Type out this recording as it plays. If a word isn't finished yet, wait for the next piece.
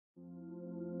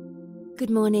Good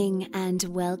morning and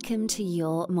welcome to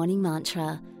your morning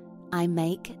mantra, I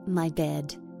make my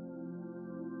bed.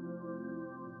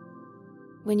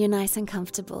 When you're nice and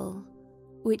comfortable,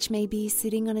 which may be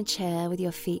sitting on a chair with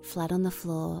your feet flat on the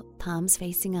floor, palms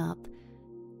facing up,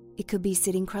 it could be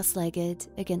sitting cross-legged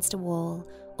against a wall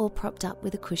or propped up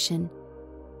with a cushion.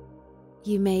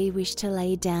 You may wish to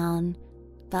lay down,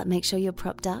 but make sure you're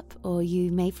propped up, or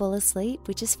you may fall asleep,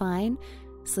 which is fine.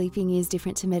 Sleeping is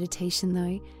different to meditation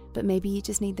though, but maybe you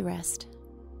just need the rest.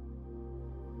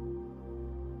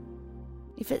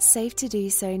 If it's safe to do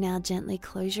so, now gently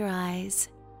close your eyes,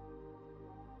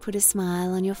 put a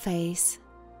smile on your face,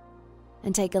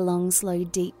 and take a long, slow,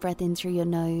 deep breath in through your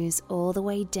nose, all the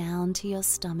way down to your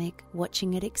stomach,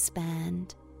 watching it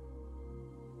expand.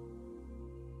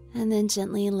 And then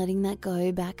gently letting that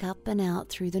go back up and out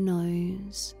through the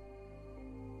nose.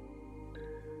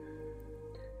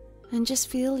 And just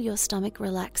feel your stomach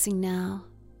relaxing now,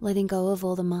 letting go of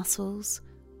all the muscles.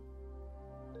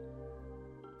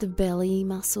 The belly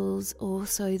muscles,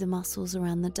 also the muscles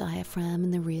around the diaphragm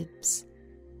and the ribs.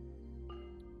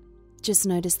 Just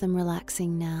notice them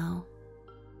relaxing now.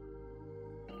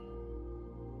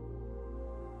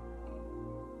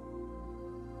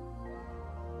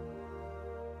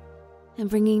 And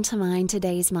bringing to mind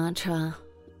today's mantra,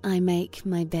 I make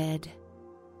my bed.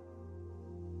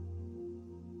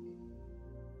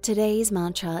 Today's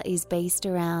mantra is based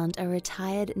around a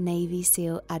retired Navy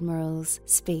SEAL Admiral's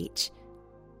speech.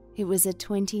 It was a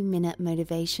 20-minute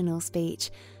motivational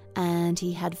speech, and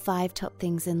he had 5 top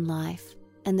things in life.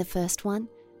 And the first one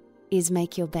is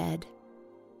make your bed.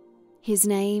 His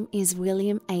name is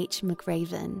William H.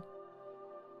 McRaven.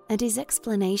 And his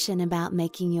explanation about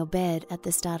making your bed at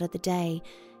the start of the day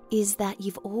is that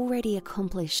you've already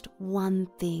accomplished one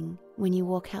thing when you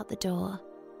walk out the door.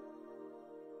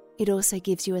 It also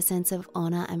gives you a sense of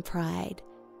honor and pride,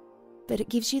 but it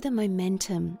gives you the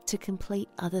momentum to complete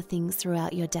other things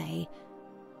throughout your day.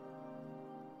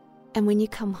 And when you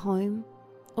come home,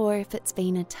 or if it's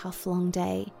been a tough, long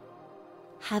day,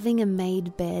 having a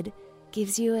made bed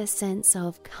gives you a sense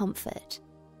of comfort.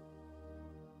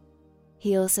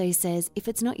 He also says if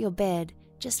it's not your bed,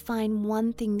 just find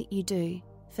one thing that you do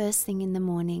first thing in the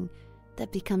morning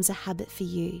that becomes a habit for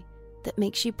you, that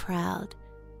makes you proud,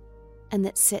 and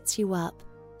that sets you up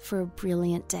for a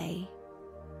brilliant day.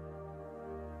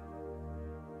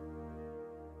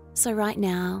 So right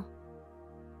now,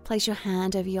 place your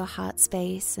hand over your heart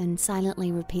space and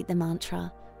silently repeat the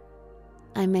mantra,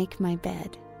 I make my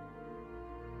bed.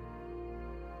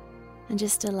 And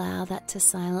just allow that to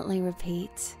silently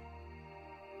repeat.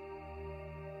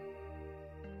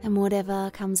 And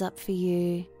whatever comes up for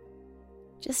you,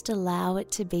 just allow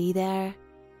it to be there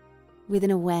with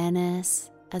an awareness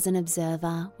as an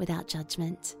observer without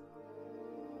judgment.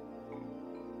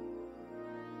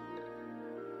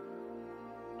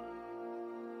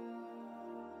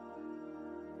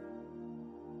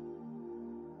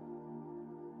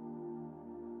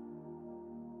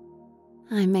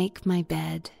 I make my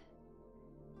bed.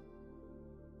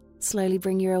 Slowly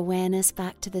bring your awareness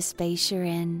back to the space you're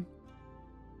in.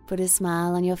 Put a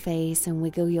smile on your face and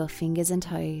wiggle your fingers and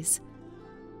toes.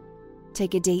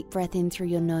 Take a deep breath in through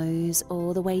your nose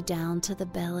all the way down to the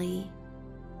belly.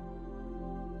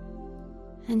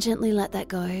 And gently let that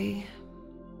go. And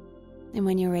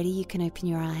when you're ready, you can open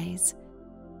your eyes.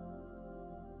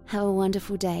 Have a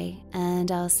wonderful day, and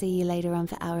I'll see you later on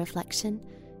for our reflection.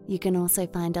 You can also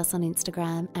find us on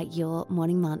Instagram at Your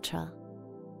Morning Mantra.